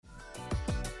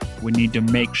We need to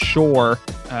make sure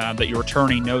that your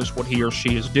attorney knows what he or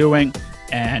she is doing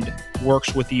and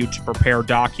works with you to prepare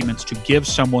documents to give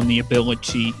someone the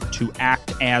ability to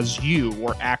act as you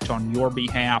or act on your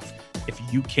behalf if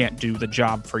you can't do the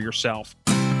job for yourself.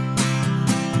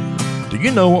 Do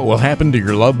you know what will happen to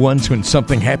your loved ones when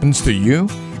something happens to you?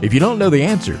 If you don't know the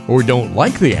answer or don't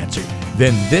like the answer,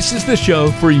 then this is the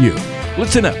show for you.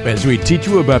 Listen up as we teach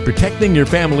you about protecting your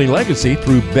family legacy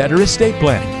through better estate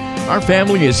planning. Our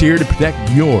family is here to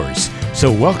protect yours.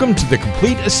 So welcome to the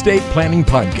Complete Estate Planning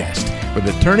Podcast with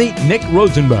attorney Nick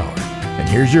Rosenbauer. And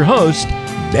here's your host,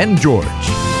 Ben George.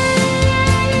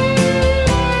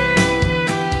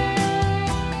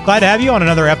 Glad to have you on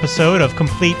another episode of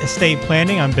Complete Estate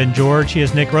Planning. I'm Ben George. He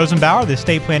is Nick Rosenbauer, the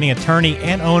estate planning attorney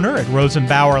and owner at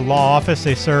Rosenbauer Law Office.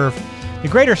 They serve the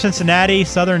greater Cincinnati,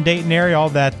 southern Dayton area, all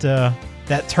that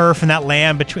turf and that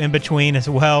land in between as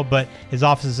well. But his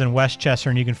office is in Westchester,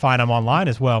 and you can find him online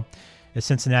as well at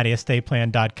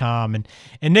CincinnatiEstatePlan.com.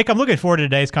 And Nick, I'm looking forward to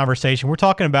today's conversation. We're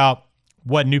talking about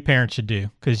what new parents should do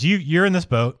because you're in this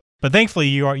boat. But thankfully,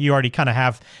 you already kind of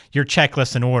have your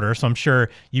checklist in order, so I'm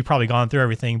sure you've probably gone through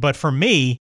everything. But for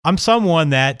me, I'm someone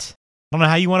that, I don't know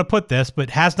how you want to put this, but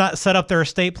has not set up their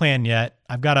estate plan yet.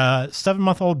 I've got a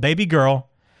 7-month-old baby girl,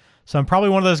 so I'm probably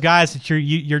one of those guys that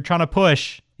you're trying to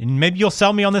push, and maybe you'll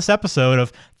sell me on this episode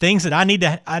of things that I need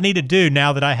to do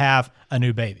now that I have a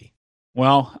new baby.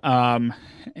 Well,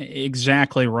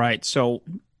 exactly right. So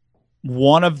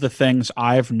one of the things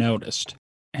I've noticed,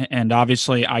 and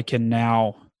obviously I can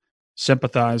now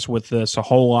sympathize with this a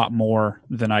whole lot more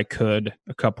than I could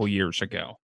a couple years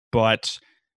ago. But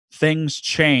things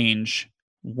change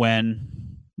when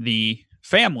the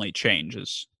family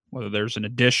changes, whether there's an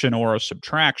addition or a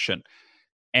subtraction.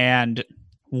 And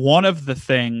one of the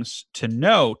things to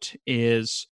note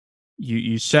is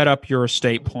you set up your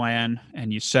estate plan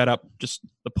and you set up just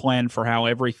the plan for how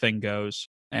everything goes.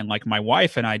 And like my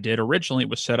wife and I did originally, it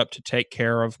was set up to take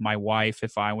care of my wife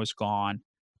if I was gone,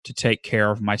 to take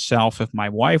care of myself if my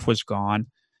wife was gone.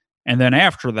 And then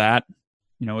after that,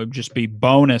 it would just be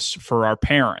bonus for our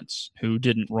parents who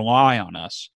didn't rely on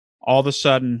us. All of a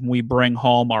sudden, we bring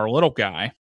home our little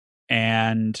guy,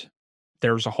 and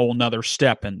there's a whole nother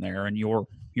step in there, and you're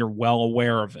well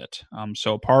aware of it.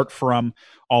 So apart from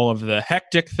all of the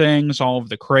hectic things, all of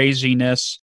the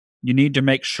craziness, you need to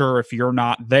make sure if you're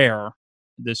not there,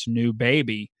 this new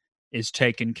baby is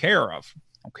taken care of,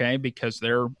 okay? Because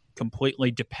they're completely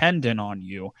dependent on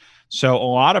you. So a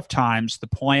lot of times the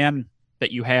plan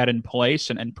that you had in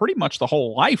place and pretty much the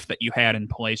whole life that you had in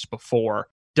place before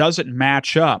doesn't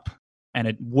match up, and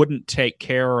it wouldn't take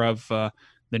care of the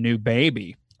new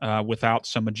baby without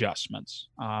some adjustments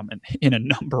and in a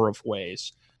number of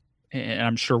ways. And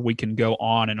I'm sure we can go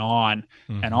on and on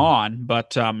and on,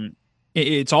 but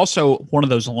it's also one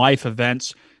of those life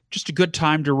events, just a good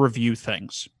time to review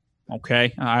things.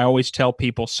 Okay. I always tell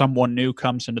people someone new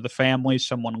comes into the family,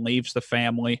 someone leaves the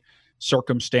family,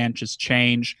 circumstances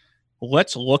change.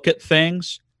 Let's look at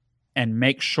things and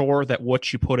make sure that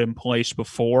what you put in place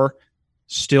before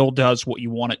still does what you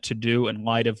want it to do in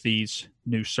light of these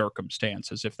new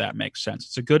circumstances, if that makes sense.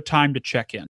 It's a good time to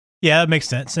check in. Yeah, that makes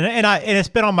sense. And it's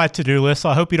been on my to-do list, so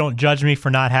I hope you don't judge me for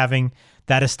not having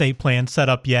that estate plan set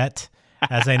up yet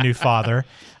as a new father.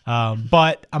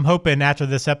 But I'm hoping after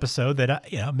this episode that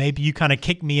maybe you kind of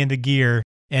kick me into gear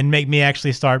and make me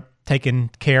actually start taking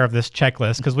care of this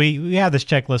checklist, because we have this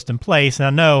checklist in place, and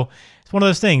I know it's one of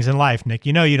those things in life, Nick.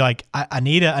 I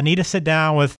need to sit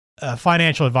down with a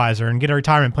financial advisor and get a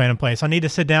retirement plan in place. I need to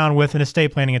sit down with an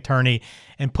estate planning attorney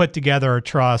and put together a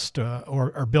trust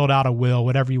or build out a will,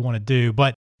 whatever you want to do.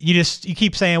 But you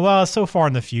keep saying, well, it's so far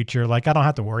in the future, like I don't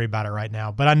have to worry about it right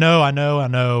now. But I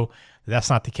know that's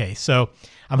not the case. So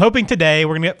I'm hoping today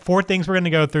we're going to get 4 things we're going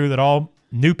to go through that all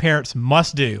new parents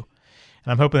must do.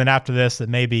 And I'm hoping that after this that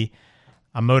maybe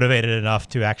I'm motivated enough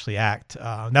to actually act.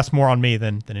 That's more on me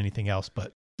than anything else.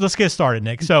 But let's get started,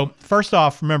 Nick. So first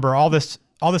off, remember all this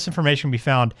information can be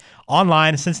found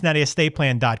online at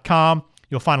CincinnatiEstatePlan.com.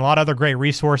 You'll find a lot of other great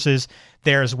resources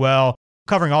there as well,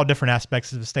 covering all different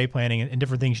aspects of estate planning and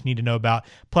different things you need to know about.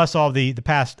 Plus all the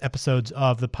past episodes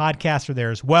of the podcast are there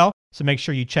as well. So make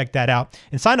sure you check that out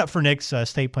and sign up for Nick's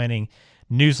estate planning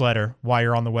newsletter while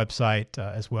you're on the website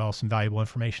as well. Some valuable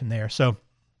information there. So, all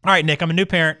right, Nick, I'm a new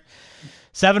parent,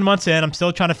 7 months in. I'm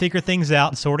still trying to figure things out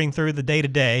and sorting through the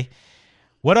day-to-day.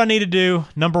 What do I need to do,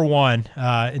 number one,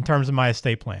 in terms of my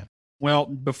estate plan? Well,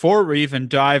 before we even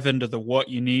dive into what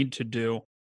you need to do,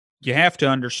 you have to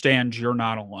understand you're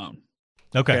not alone.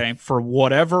 Okay. For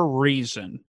whatever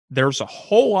reason, there's a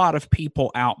whole lot of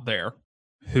people out there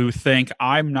who think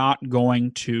I'm not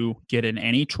going to get in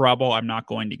any trouble. I'm not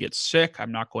going to get sick.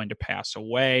 I'm not going to pass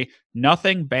away.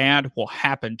 Nothing bad will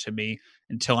happen to me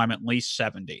until I'm at least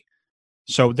 70.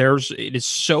 So it is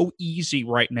so easy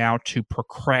right now to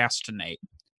procrastinate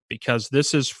because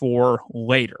this is for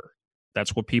later.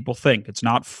 That's what people think. It's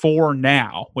not for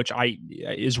now, which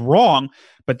is wrong,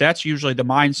 but that's usually the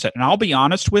mindset. And I'll be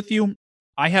honest with you,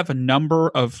 I have a number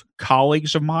of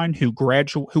colleagues of mine who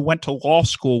went to law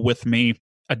school with me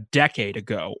a decade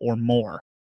ago or more,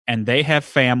 and they have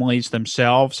families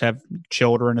themselves, have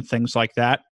children and things like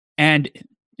that. And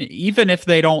even if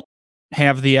they don't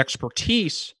have the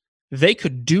expertise, they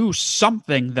could do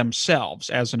something themselves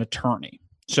as an attorney.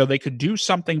 So they could do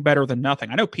something better than nothing.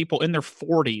 I know people in their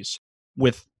 40s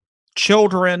with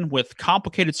children, with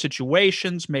complicated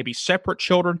situations, maybe separate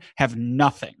children, have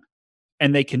nothing.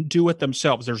 And they can do it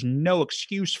themselves. There's no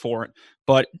excuse for it.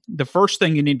 But the first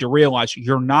thing you need to realize,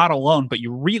 you're not alone, but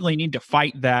you really need to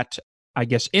fight that, I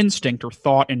guess, instinct or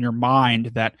thought in your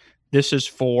mind that this is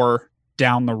for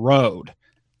down the road.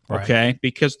 Right. Okay?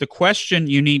 Because the question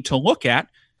you need to look at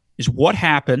is what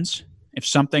happens if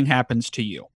something happens to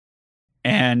you?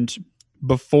 And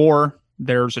before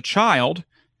there's a child,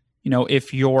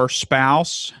 if your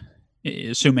spouse,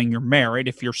 assuming you're married,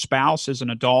 if your spouse is an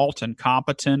adult and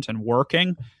competent and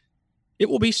working, it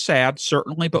will be sad,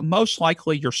 certainly, but most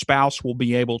likely your spouse will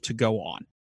be able to go on.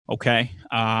 Okay?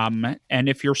 And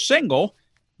if you're single,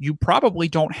 you probably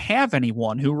don't have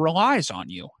anyone who relies on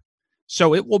you.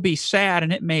 So it will be sad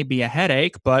and it may be a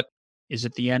headache, but is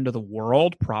it the end of the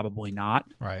world? Probably not.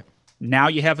 Right. Now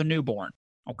you have a newborn.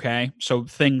 Okay? So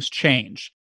things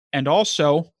change. And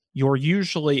also, you're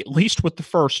usually, at least with the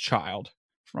first child,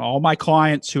 for all my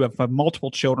clients who have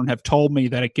multiple children have told me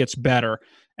that it gets better.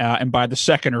 And by the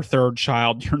second or third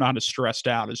child, you're not as stressed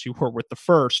out as you were with the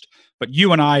first. But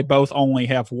you and I both only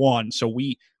have one. So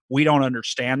we don't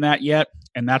understand that yet.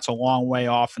 And that's a long way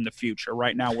off in the future.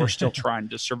 Right now, we're still trying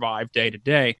to survive day to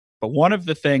day. But one of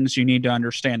the things you need to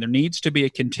understand, there needs to be a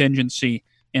contingency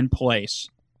in place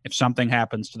if something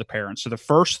happens to the parents. So the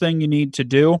first thing you need to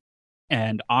do,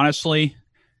 and honestly,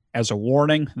 as a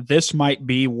warning, this might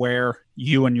be where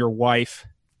you and your wife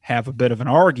have a bit of an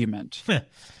argument,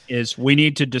 is we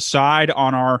need to decide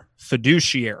on our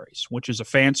fiduciaries, which is a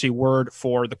fancy word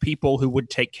for the people who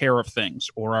would take care of things,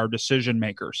 or our decision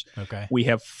makers. Okay. We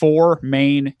have 4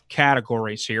 main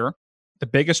categories here. The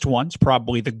biggest one's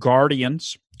probably the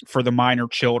guardians for the minor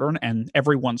children, and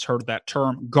everyone's heard of that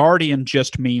term. Guardian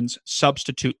just means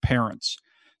substitute parents.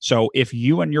 So if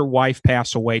you and your wife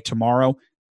pass away tomorrow,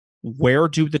 where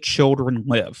do the children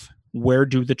live? Where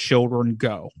do the children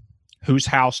go? Whose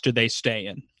house do they stay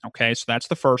in? Okay, so that's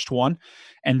the first one.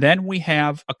 And then we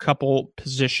have a couple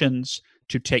positions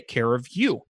to take care of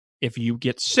you if you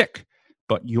get sick,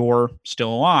 but you're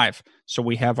still alive. So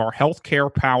we have our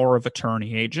healthcare power of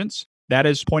attorney agents. That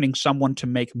is appointing someone to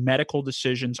make medical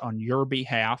decisions on your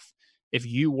behalf if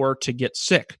you were to get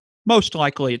sick. Most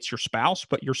likely it's your spouse,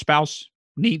 but your spouse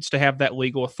needs to have that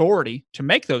legal authority to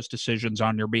make those decisions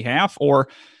on your behalf, or,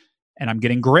 and I'm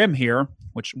getting grim here,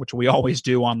 which we always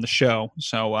do on the show.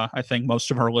 So I think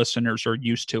most of our listeners are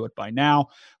used to it by now.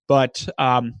 But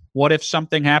what if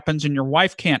something happens and your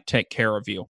wife can't take care of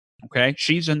you? Okay,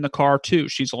 she's in the car too.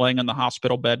 She's laying in the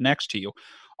hospital bed next to you.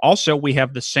 Also, we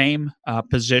have the same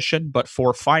position, but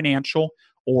for financial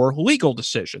or legal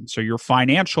decisions. So your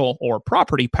financial or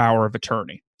property power of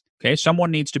attorney. Okay, someone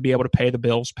needs to be able to pay the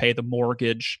bills, pay the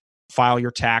mortgage, file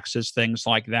your taxes, things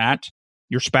like that.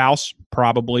 Your spouse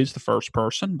probably is the first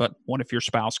person, but what if your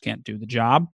spouse can't do the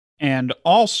job? And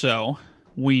also,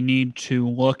 we need to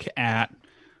look at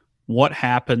what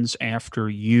happens after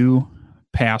you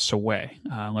pass away.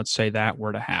 Let's say that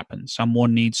were to happen.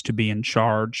 Someone needs to be in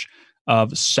charge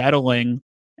of settling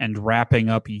and wrapping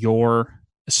up your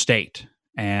estate.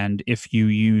 And if you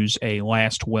use a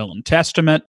last will and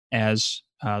testament as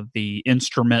the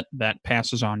instrument that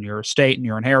passes on your estate and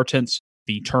your inheritance,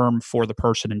 the term for the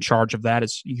person in charge of that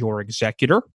is your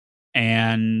executor.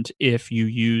 And if you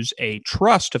use a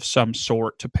trust of some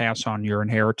sort to pass on your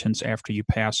inheritance after you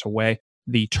pass away,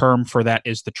 the term for that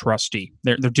is the trustee.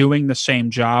 They're doing the same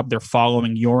job. They're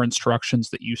following your instructions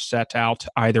that you set out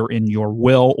either in your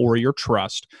will or your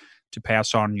trust to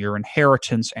pass on your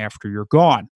inheritance after you're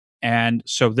gone. And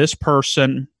so this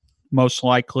person, most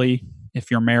likely,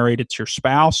 if you're married, it's your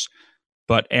spouse.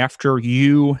 But after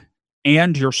you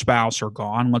and your spouse are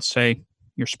gone, let's say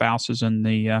your spouse is in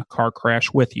the car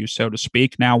crash with you, so to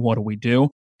speak. Now, what do?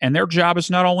 And their job is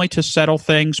not only to settle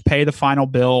things, pay the final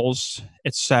bills,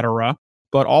 etc.,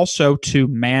 but also to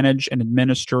manage and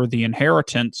administer the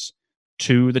inheritance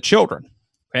to the children.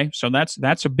 Okay, so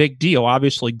that's a big deal.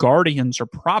 Obviously, guardians are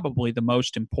probably the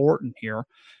most important here,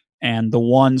 and the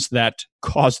ones that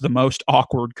cause the most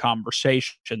awkward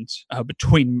conversations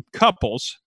between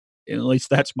couples. At least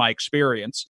that's my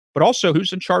experience. But also,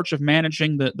 who's in charge of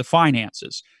managing the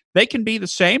finances? They can be the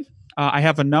same. I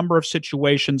have a number of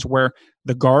situations where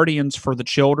the guardians for the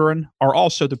children are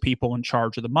also the people in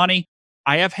charge of the money.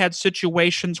 I have had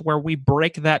situations where we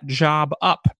break that job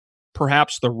up.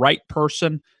 Perhaps the right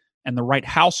person and the right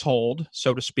household,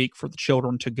 so to speak, for the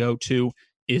children to go to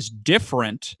is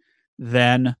different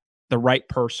than the right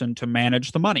person to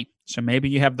manage the money. So maybe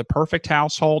you have the perfect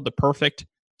household, the perfect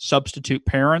substitute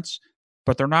parents,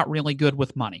 but they're not really good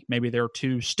with money. Maybe they're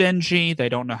too stingy, they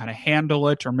don't know how to handle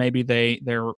it, or maybe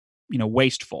they're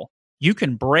wasteful. You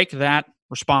can break that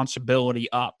responsibility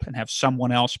up and have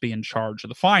someone else be in charge of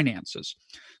the finances.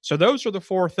 So those are the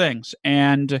four things.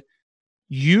 And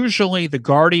usually the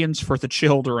guardians for the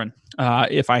children,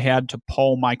 if I had to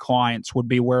poll my clients, would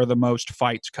be where the most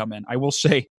fights come in. I will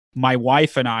say my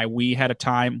wife and I, we had a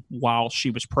time while she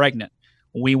was pregnant.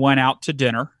 We went out to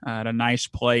dinner at a nice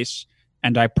place,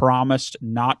 and I promised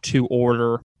not to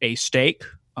order a steak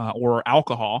or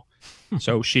alcohol.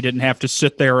 So she didn't have to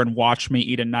sit there and watch me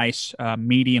eat a nice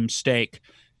medium steak.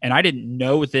 And I didn't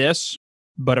know this,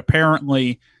 but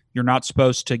apparently you're not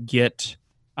supposed to get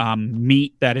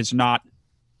meat that is not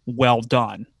well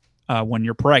done when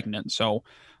you're pregnant. So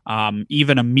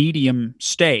even a medium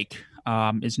steak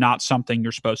is not something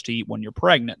you're supposed to eat when you're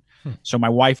pregnant. So my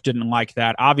wife didn't like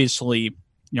that. Obviously,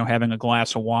 having a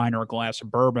glass of wine or a glass of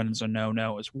bourbon is a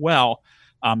no-no as well.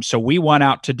 So we went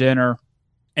out to dinner,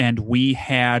 and we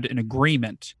had an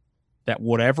agreement that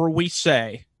whatever we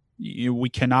say, we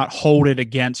cannot hold it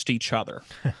against each other,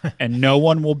 and no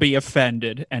one will be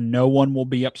offended, and no one will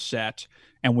be upset,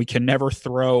 and we can never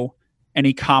throw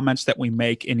any comments that we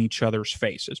make in each other's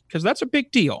faces, because that's a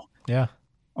big deal. Yeah.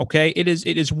 Okay. It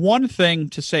is one thing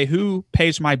to say who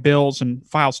pays my bills and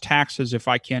files taxes if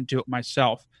I can't do it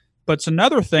myself. But it's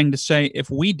another thing to say if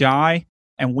we die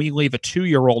and we leave a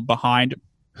 2-year-old behind,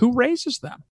 who raises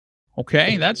them?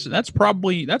 Okay. That's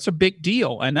a big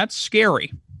deal, and that's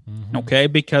scary. Mm-hmm. Okay.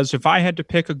 Because if I had to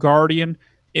pick a guardian,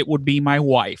 it would be my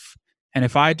wife. And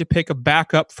if I had to pick a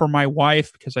backup for my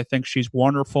wife, because I think she's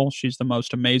wonderful, she's the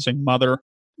most amazing mother,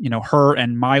 her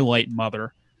and my late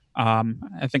mother.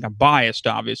 I think I'm biased,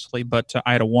 obviously, but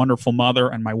I had a wonderful mother,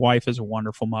 and my wife is a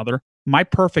wonderful mother. My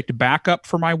perfect backup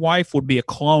for my wife would be a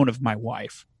clone of my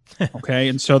wife. Okay.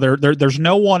 And so there's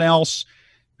no one else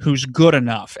who's good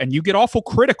enough. And you get awful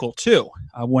critical too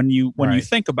when you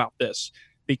think about this,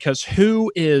 because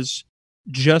who has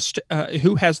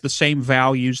the same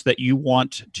values that you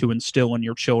want to instill in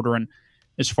your children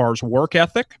as far as work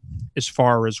ethic, as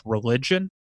far as religion,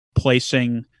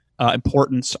 placing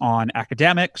importance on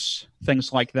academics,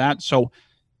 things like that. So,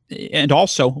 and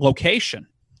also location.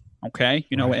 Okay.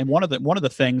 Right. And one of the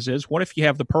things is, what if you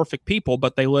have the perfect people,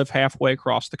 but they live halfway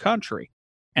across the country,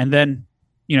 and then,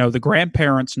 the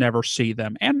grandparents never see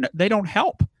them and they don't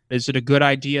help? Is it a good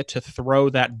idea to throw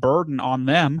that burden on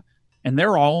them and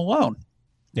they're all alone?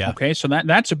 Yeah. Okay. So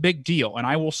that's a big deal. And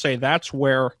I will say that's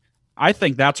where I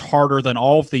think that's harder than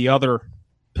all of the other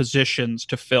positions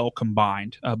to fill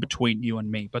combined between you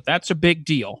and me. But that's a big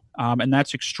deal. And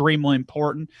that's extremely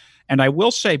important. And I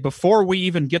will say, before we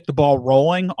even get the ball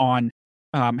rolling on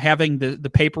having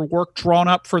the paperwork drawn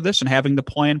up for this and having the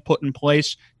plan put in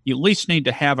place, you at least need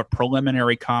to have a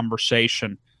preliminary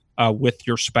conversation with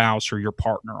your spouse or your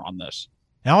partner on this.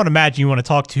 Now, I would imagine you want to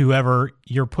talk to whoever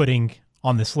you're putting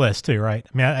on this list too, right?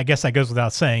 I mean, I guess that goes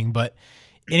without saying, but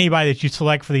anybody that you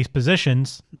select for these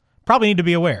positions probably need to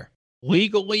be aware.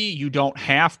 Legally, you don't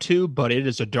have to, but it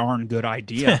is a darn good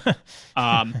idea.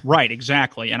 Right,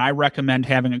 exactly. And I recommend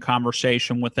having a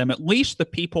conversation with them, at least the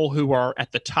people who are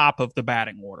at the top of the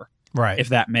batting order, right? If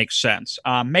that makes sense.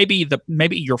 Maybe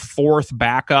your fourth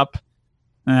backup,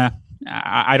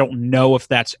 I don't know if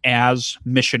that's as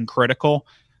mission critical.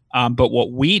 But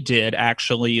what we did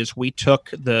actually is we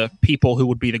took the people who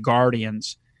would be the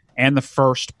guardians and the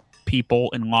first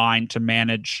people in line to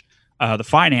manage the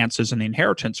finances and the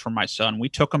inheritance for my son. We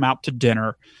took them out to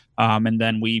dinner, and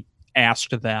then we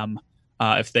asked them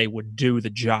if they would do the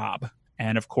job.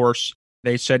 And of course,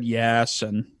 they said yes.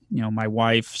 And my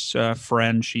wife's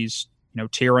friend, she's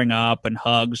tearing up and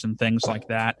hugs and things like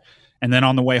that. And then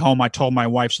on the way home, I told my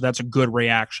wife, so that's a good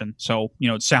reaction. So,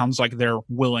 it sounds like they're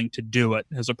willing to do it,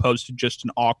 as opposed to just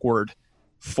an awkward,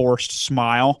 forced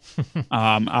smile,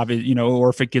 or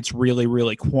if it gets really,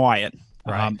 really quiet.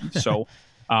 Right. So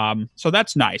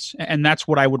that's nice. And that's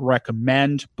what I would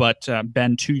recommend. But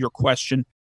Ben, to your question,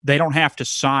 they don't have to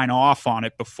sign off on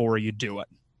it before you do it.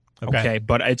 Okay.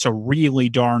 But it's a really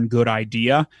darn good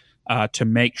idea to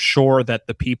make sure that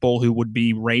the people who would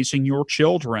be raising your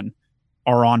children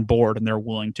are on board and they're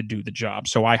willing to do the job.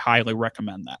 So I highly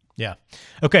recommend that. Yeah.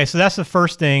 Okay. So that's the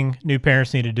first thing new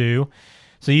parents need to do.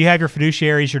 So you have your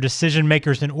fiduciaries, your decision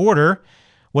makers in order.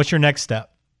 What's your next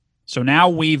step? So now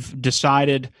we've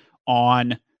decided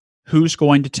on who's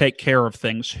going to take care of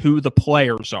things, who the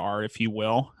players are, if you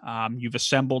will. You've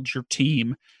assembled your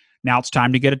team. Now it's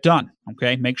time to get it done.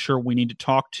 Okay. Make sure we need to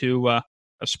talk to a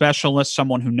specialist,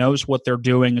 someone who knows what they're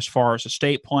doing as far as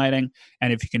estate planning.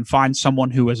 And if you can find someone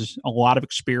who has a lot of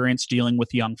experience dealing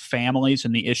with young families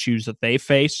and the issues that they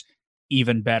face,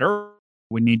 even better.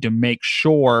 We need to make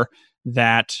sure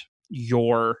that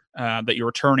your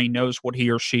attorney knows what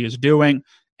he or she is doing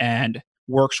and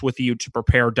works with you to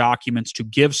prepare documents to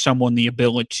give someone the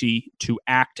ability to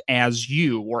act as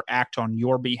you or act on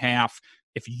your behalf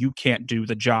if you can't do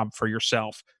the job for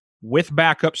yourself, with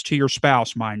backups to your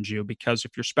spouse, mind you, because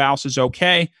if your spouse is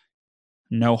okay,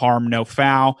 no harm, no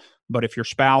foul. But if your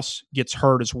spouse gets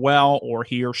hurt as well, or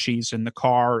he or she's in the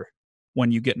car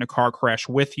when you get in a car crash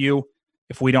with you,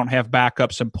 if we don't have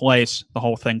backups in place, the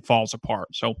whole thing falls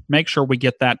apart. So make sure we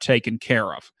get that taken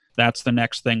care of. That's the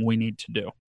next thing we need to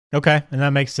do. Okay, and that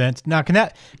makes sense. Now, can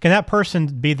that person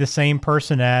be the same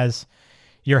person as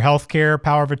your healthcare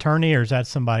power of attorney, or is that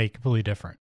somebody completely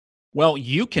different? Well,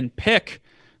 you can pick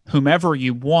whomever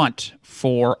you want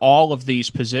for all of these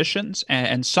positions,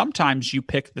 and sometimes you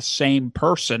pick the same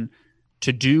person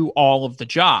to do all of the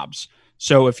jobs.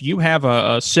 So if you have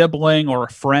a sibling or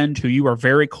a friend who you are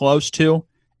very close to,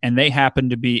 and they happen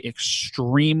to be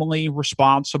extremely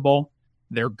responsible,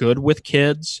 they're good with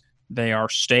kids, they are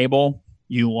stable,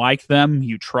 you like them,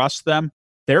 you trust them,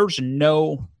 there's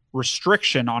no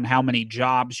restriction on how many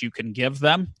jobs you can give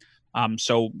them.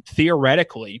 So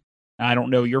theoretically, I don't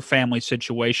know your family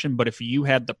situation, but if you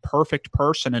had the perfect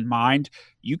person in mind,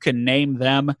 you can name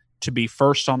them to be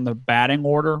first on the batting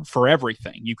order for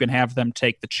everything. You can have them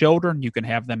take the children. You can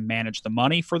have them manage the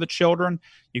money for the children.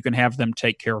 You can have them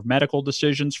take care of medical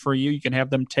decisions for you. You can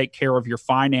have them take care of your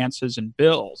finances and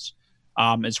bills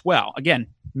as well. Again,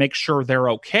 make sure they're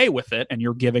okay with it and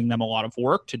you're giving them a lot of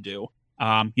work to do.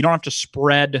 You don't have to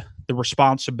spread the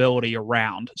responsibility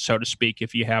around, so to speak,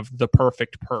 if you have the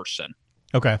perfect person.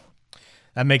 Okay.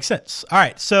 That makes sense. All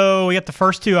right. So we got the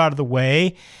first two out of the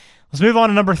way. Let's move on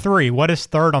to number 3. What is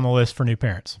third on the list for new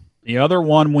parents? The other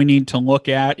one we need to look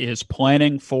at is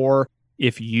planning for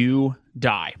if you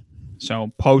die.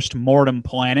 So post-mortem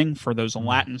planning for those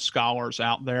Latin scholars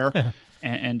out there.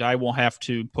 And I will have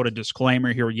to put a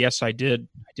disclaimer here. Yes, I did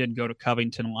go to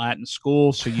Covington Latin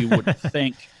School, so you would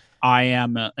think I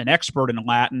am an expert in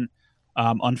Latin.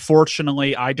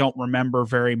 Unfortunately, I don't remember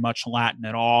very much Latin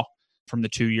at all from the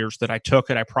 2 years that I took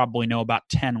it. I probably know about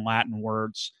 10 Latin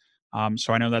words.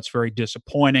 So I know that's very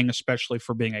disappointing, especially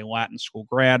for being a Latin school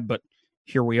grad, but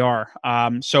here we are.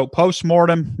 So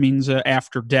post-mortem means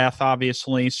after death,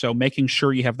 obviously. So making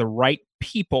sure you have the right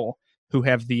people who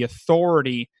have the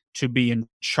authority to be in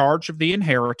charge of the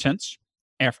inheritance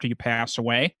after you pass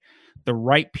away. The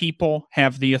right people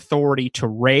have the authority to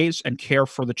raise and care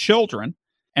for the children.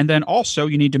 And then also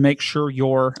you need to make sure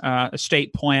your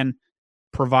estate plan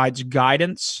provides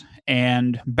guidance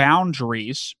and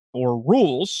boundaries or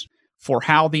rules for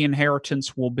how the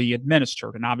inheritance will be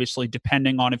administered. And obviously,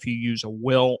 depending on if you use a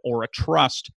will or a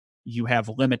trust, you have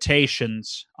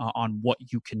limitations on what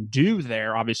you can do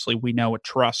there. Obviously, we know a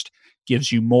trust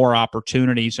gives you more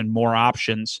opportunities and more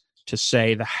options to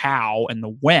say the how and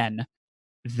the when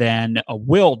than a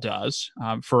will does.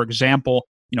 For example,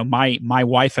 my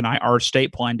wife and I, our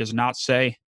estate plan does not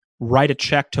say, write a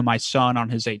check to my son on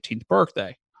his 18th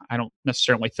birthday. I don't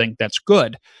necessarily think that's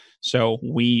good. So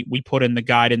we put in the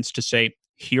guidance to say,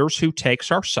 here's who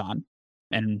takes our son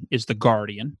and is the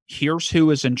guardian. Here's who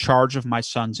is in charge of my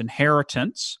son's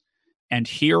inheritance. And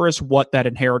here is what that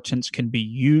inheritance can be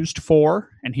used for.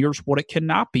 And here's what it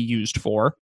cannot be used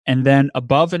for. And then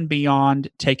above and beyond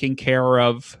taking care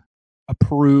of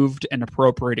approved and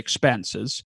appropriate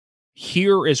expenses,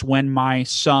 here is when my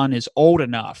son is old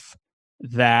enough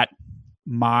that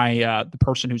the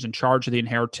person who's in charge of the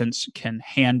inheritance can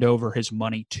hand over his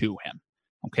money to him.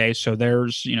 Okay, so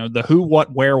there's the who,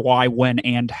 what, where, why, when,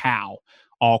 and how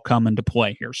all come into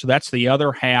play here. So that's the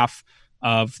other half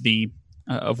of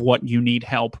what you need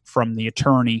help from the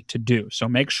attorney to do. So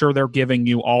make sure they're giving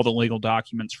you all the legal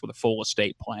documents for the full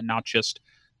estate plan, not just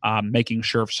making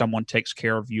sure if someone takes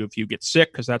care of you if you get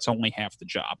sick, because that's only half the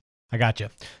job. I got you.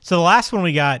 So the last one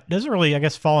we got doesn't really, I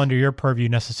guess, fall under your purview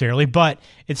necessarily, but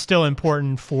it's still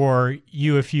important for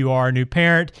you if you are a new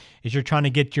parent, is you're trying to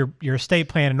get your estate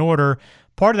plan in order.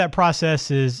 part of that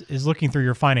process is looking through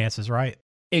your finances, right?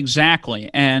 Exactly.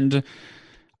 And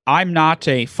I'm not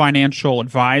a financial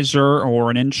advisor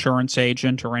or an insurance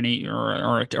agent or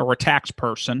or a tax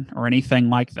person or anything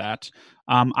like that.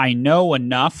 I know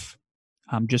enough,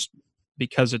 just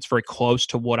because it's very close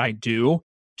to what I do,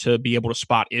 to be able to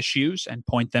spot issues and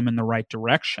point them in the right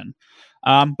direction.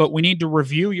 But we need to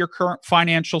review your current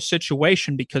financial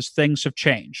situation because things have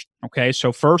changed. Okay,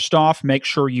 so first off, make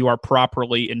sure you are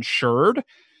properly insured,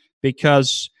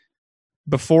 because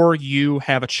before you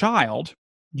have a child,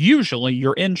 usually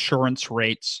your insurance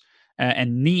rates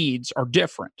and needs are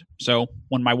different. So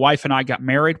when my wife and I got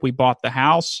married, we bought the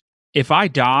house. If I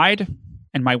died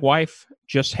and my wife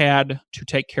just had to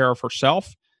take care of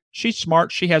herself, she's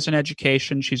smart. She has an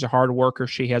education. She's a hard worker.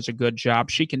 She has a good job.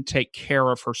 She can take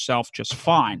care of herself just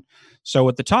fine. So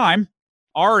at the time,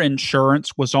 our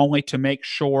insurance was only to make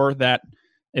sure that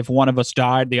if one of us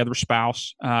died, the other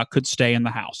spouse could stay in the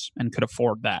house and could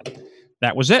afford that.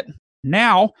 That was it.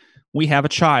 Now we have a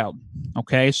child.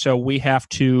 Okay, so we have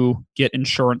to get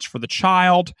insurance for the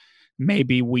child.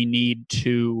 Maybe we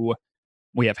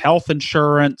have health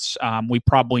insurance. We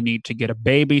probably need to get a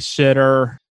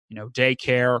babysitter,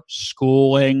 daycare,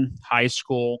 schooling, high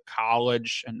school,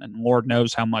 college, and Lord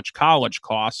knows how much college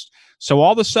costs. So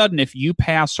all of a sudden, if you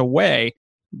pass away,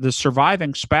 the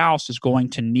surviving spouse is going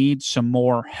to need some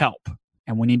more help.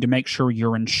 And we need to make sure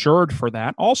you're insured for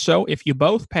that. Also, if you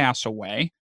both pass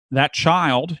away, that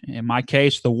child, in my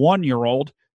case, the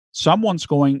 1-year-old,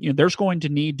 there's going to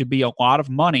need to be a lot of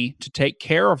money to take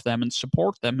care of them and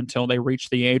support them until they reach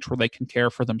the age where they can care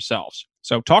for themselves.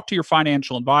 So talk to your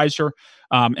financial advisor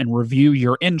and review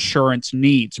your insurance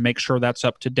needs. Make sure that's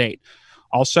up to date.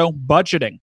 Also,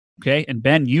 budgeting. Okay, and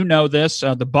Ben, you know this.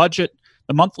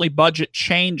 The monthly budget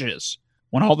changes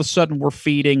when all of a sudden we're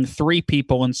feeding 3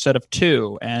 people instead of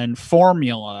 2, and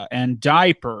formula and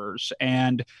diapers,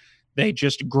 and they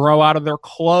just grow out of their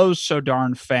clothes so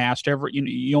darn fast.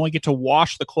 You only get to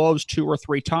wash the clothes 2 or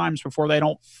 3 times before they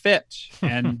don't fit,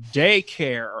 and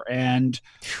daycare, and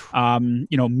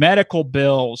medical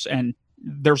bills, and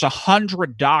there's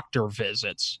 100 doctor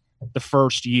visits the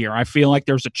first year. I feel like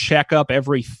there's a checkup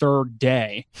every 3rd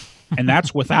day, and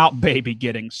that's without baby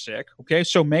getting sick. Okay,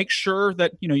 so make sure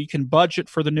that you can budget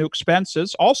for the new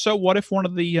expenses. Also, what if one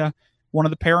of the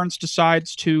parents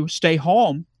decides to stay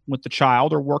home with the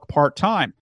child or work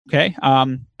part-time? Okay,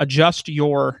 adjust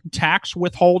your tax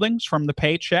withholdings from the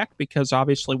paycheck, because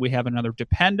obviously we have another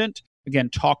dependent. Again,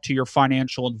 talk to your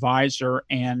financial advisor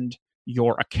and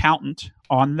your accountant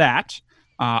on that.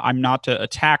 I'm not a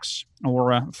tax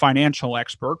or a financial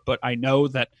expert, but I know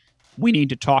that we need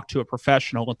to talk to a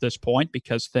professional at this point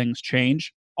because things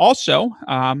change. Also,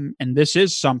 and this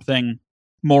is something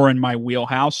more in my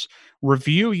wheelhouse,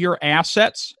 review your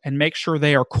assets and make sure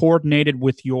they are coordinated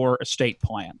with your estate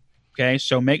plan. Okay,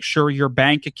 so make sure your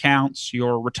bank accounts,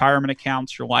 your retirement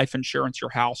accounts, your life insurance,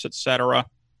 your house, etc.,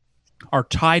 are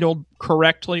titled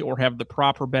correctly or have the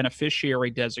proper beneficiary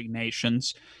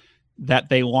designations, that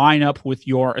they line up with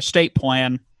your estate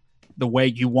plan the way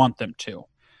you want them to.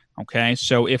 Okay,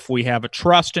 so if we have a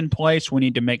trust in place, we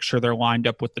need to make sure they're lined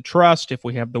up with the trust. If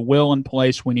we have the will in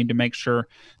place, we need to make sure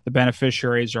the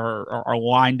beneficiaries are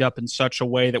lined up in such a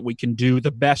way that we can do the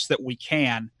best that we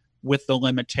can with the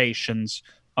limitations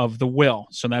of the will.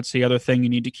 So that's the other thing you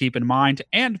need to keep in mind.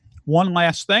 And one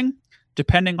last thing,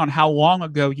 depending on how long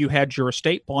ago you had your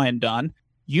estate plan done,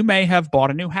 you may have bought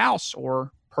a new house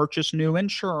or purchased new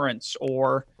insurance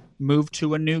or moved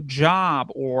to a new job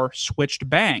or switched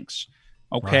banks.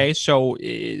 Okay, right. So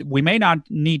we may not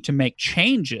need to make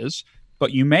changes,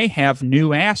 but you may have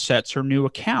new assets or new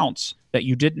accounts that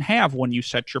you didn't have when you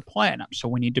set your plan up. So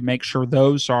we need to make sure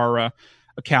those are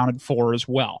accounted for as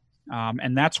well.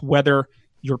 And that's whether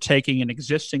you're taking an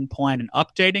existing plan and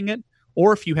updating it,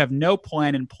 or if you have no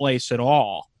plan in place at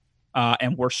all,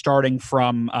 and we're starting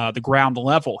from the ground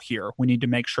level here, we need to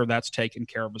make sure that's taken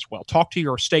care of as well. Talk to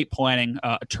your estate planning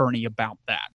attorney about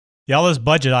that. Yeah, all those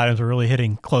budget items are really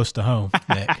hitting close to home,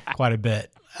 Nick, quite a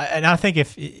bit. And I think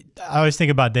I always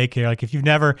think about daycare, like if you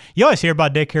always hear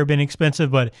about daycare being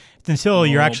expensive, but it's until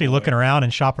you're actually looking around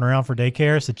and shopping around for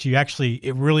daycares that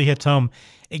it really hits home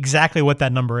exactly what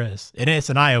that number is. And it's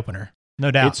an eye opener,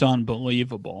 no doubt. It's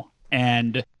unbelievable.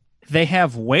 And they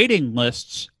have waiting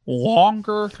lists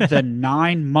longer than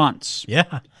 9 months.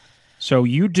 Yeah. So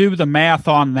you do the math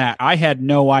on that. I had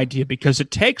no idea, because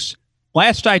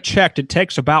last I checked, it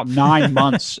takes about 9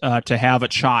 months to have a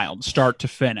child, start to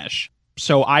finish.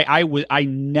 So I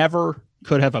never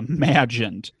could have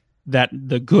imagined that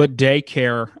the good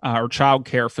daycare or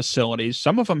childcare facilities,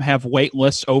 some of them have wait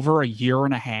lists over a year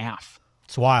and a half.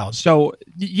 It's wild. So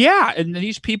yeah, and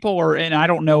these people are, and I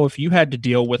don't know if you had to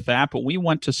deal with that, but we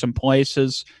went to some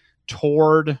places,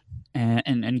 toured,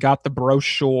 and got the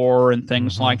brochure and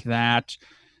things like that.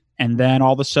 And then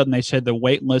all of a sudden they said the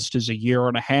wait list is 1.5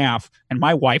 years, and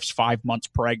my wife's 5 months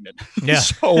pregnant. Yeah.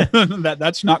 So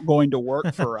that's not going to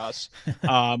work for us.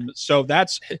 So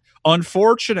that's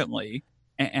unfortunately,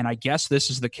 and I guess this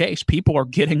is the case, people are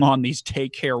getting on these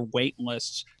daycare wait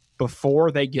lists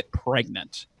before they get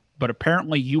pregnant. But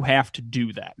apparently you have to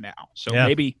do that now. So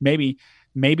maybe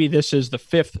this is the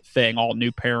 5th thing all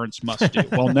new parents must do.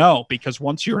 Well, no, because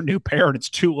once you're a new parent, it's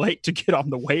too late to get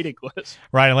on the waiting list.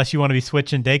 Right, unless you want to be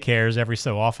switching daycares every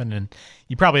so often, and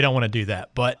you probably don't want to do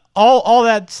that. But all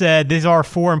that said, these are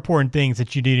 4 important things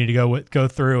that you do need to go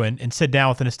through and sit down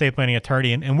with an estate planning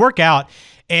attorney and work out.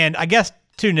 And I guess,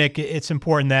 too, Nick, it's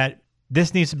important that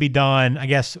this needs to be done, I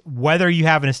guess, whether you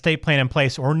have an estate plan in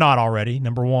place or not already,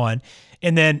 number one.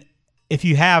 And then if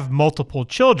you have multiple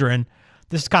children,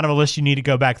 this is kind of a list you need to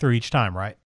go back through each time,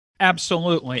 right?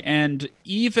 Absolutely. And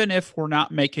even if we're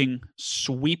not making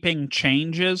sweeping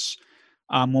changes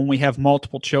when we have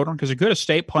multiple children, because a good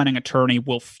estate planning attorney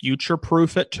will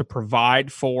future-proof it to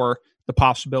provide for the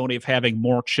possibility of having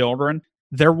more children.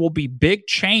 There will be big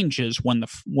changes when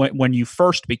you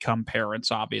first become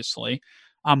parents, obviously,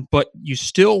 but you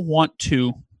still want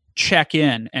to check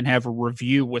in and have a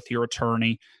review with your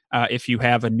attorney if you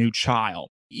have a new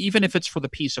child, even if it's for the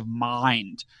peace of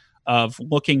mind of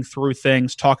looking through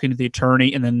things, talking to the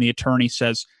attorney, and then the attorney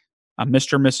says,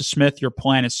 Mr. and Mrs. Smith, your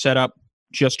plan is set up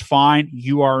just fine.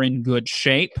 You are in good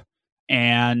shape,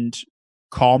 and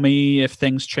call me if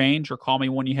things change or call me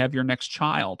when you have your next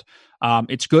child.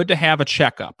 It's good to have a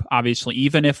checkup, obviously,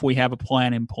 even if we have a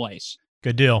plan in place.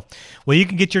 Good deal. Well, you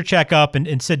can get your checkup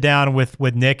and sit down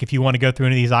with Nick if you want to go through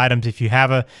any of these items. If you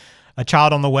have a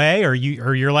child on the way, or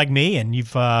you're like me and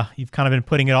you've kind of been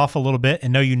putting it off a little bit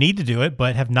and know you need to do it,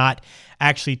 but have not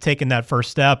actually taken that first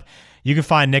step, you can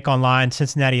find Nick online,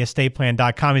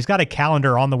 CincinnatiEstatePlan.com. He's got a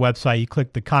calendar on the website. You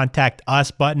click the Contact Us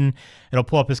button. It'll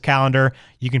pull up his calendar.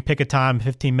 You can pick a time,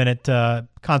 15-minute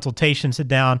consultation, sit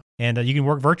down, and you can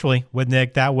work virtually with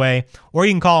Nick that way. Or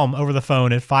you can call him over the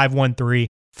phone at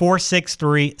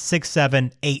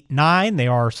 513-463-6789. They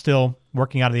are still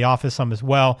working out of the office some as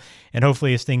well. And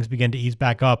hopefully as things begin to ease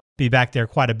back up, be back there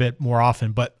quite a bit more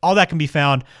often. But all that can be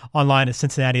found online at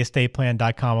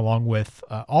CincinnatiEstatePlan.com, along with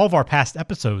all of our past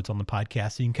episodes on the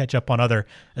podcast. So you can catch up on other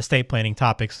estate planning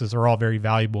topics, because they're all very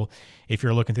valuable if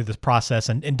you're looking through this process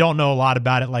and don't know a lot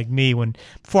about it like me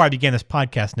before I began this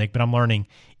podcast, Nick, but I'm learning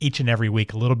each and every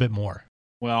week a little bit more.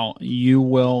 Well, you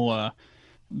will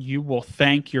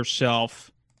thank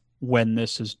yourself when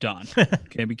this is done.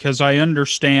 Okay, because I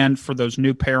understand for those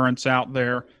new parents out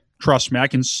there, trust me, I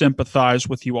can sympathize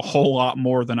with you a whole lot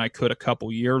more than I could a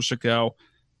couple years ago.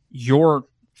 You're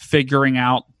figuring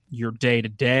out your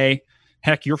day-to-day.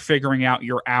 Heck, you're figuring out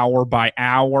your hour by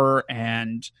hour,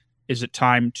 and is it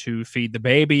time to feed the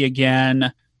baby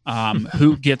again?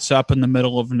 Who gets up in the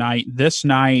middle of night this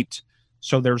night?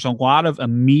 So there's a lot of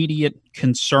immediate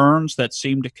concerns that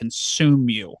seem to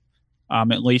consume you.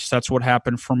 At least that's what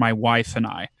happened for my wife and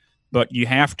I. But you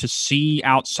have to see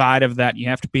outside of that. You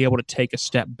have to be able to take a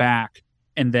step back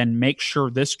and then make sure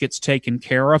this gets taken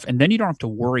care of. And then you don't have to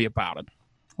worry about it.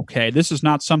 Okay, this is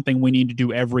not something we need to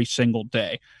do every single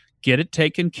day. Get it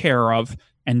taken care of,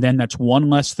 and then that's one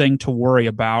less thing to worry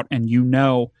about. And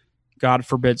God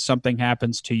forbid something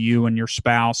happens to you and your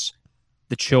spouse,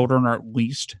 the children are at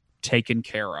least taken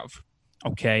care of.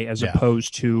 Okay, as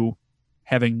opposed to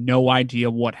having no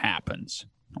idea what happens.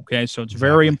 Okay, so it's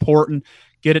very important.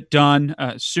 Get it done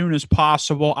as soon as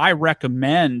possible. I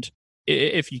recommend,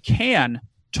 if you can,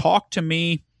 talk to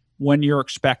me when you're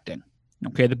expecting.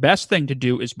 Okay, the best thing to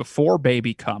do is before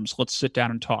baby comes, let's sit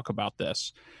down and talk about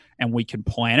this. And we can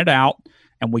plan it out,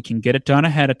 and we can get it done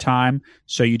ahead of time,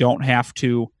 so you don't have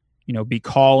to, be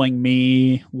calling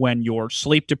me when you're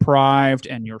sleep deprived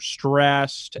and you're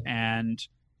stressed and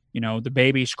the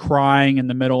baby's crying in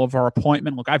the middle of our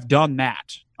appointment. Look, I've done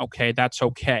that. Okay, that's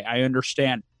okay. I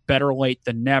understand. Better late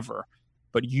than never.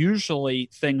 But usually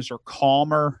things are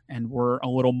calmer and we're a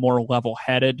little more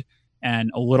level-headed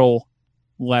and a little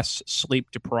less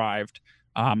sleep deprived.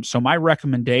 So my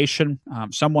recommendation,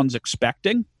 someone's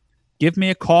expecting, give me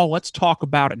a call. Let's talk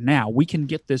about it now. We can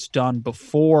get this done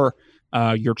before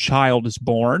your child is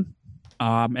born.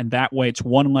 And that way it's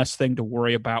one less thing to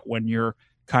worry about when you're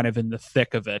kind of in the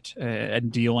thick of it and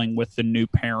dealing with the new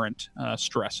parent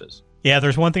stresses. Yeah,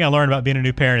 there's one thing I learned about being a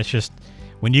new parent. It's just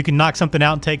when you can knock something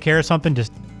out and take care of something,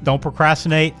 just don't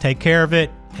procrastinate, take care of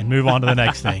it, and move on to the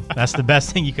next thing. That's the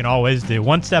best thing you can always do.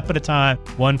 One step at a time,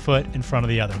 one foot in front of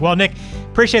the other. Well, Nick,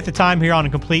 appreciate the time here on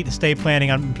Complete Estate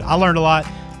Planning. I learned a lot.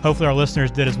 Hopefully our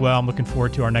listeners did as well. I'm looking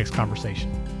forward to our next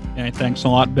conversation. Okay, thanks a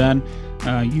lot, Ben.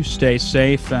 You stay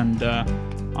safe, and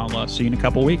I'll see you in a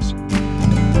couple weeks.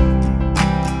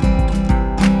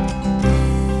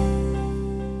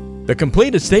 The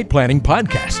Complete Estate Planning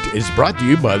Podcast is brought to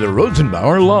you by the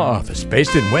Rosenbauer Law Office,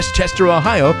 based in Westchester,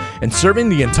 Ohio, and serving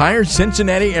the entire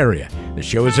Cincinnati area. The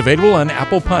show is available on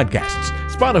Apple Podcasts,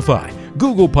 Spotify,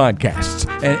 Google Podcasts,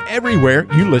 and everywhere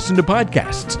you listen to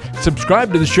podcasts.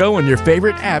 Subscribe to the show on your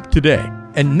favorite app today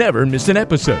and never miss an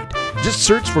episode. Just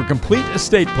search for Complete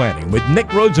Estate Planning with Nick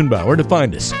Rosenbauer to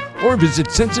find us, or visit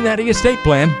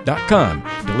CincinnatiEstatePlan.com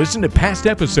to listen to past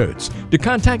episodes, to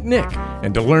contact Nick,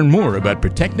 and to learn more about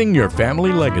protecting your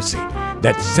family legacy.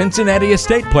 That's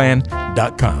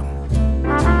CincinnatiEstatePlan.com.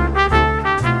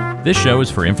 This show is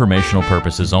for informational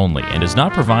purposes only and does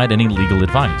not provide any legal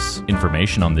advice.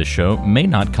 Information on this show may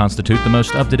not constitute the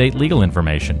most up-to-date legal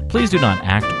information. Please do not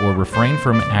act or refrain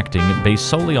from acting based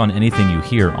solely on anything you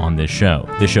hear on this show.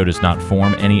 This show does not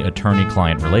form any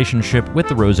attorney-client relationship with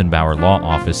the Rosenbauer Law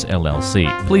Office, LLC.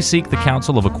 Please seek the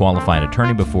counsel of a qualified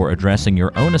attorney before addressing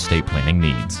your own estate planning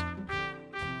needs.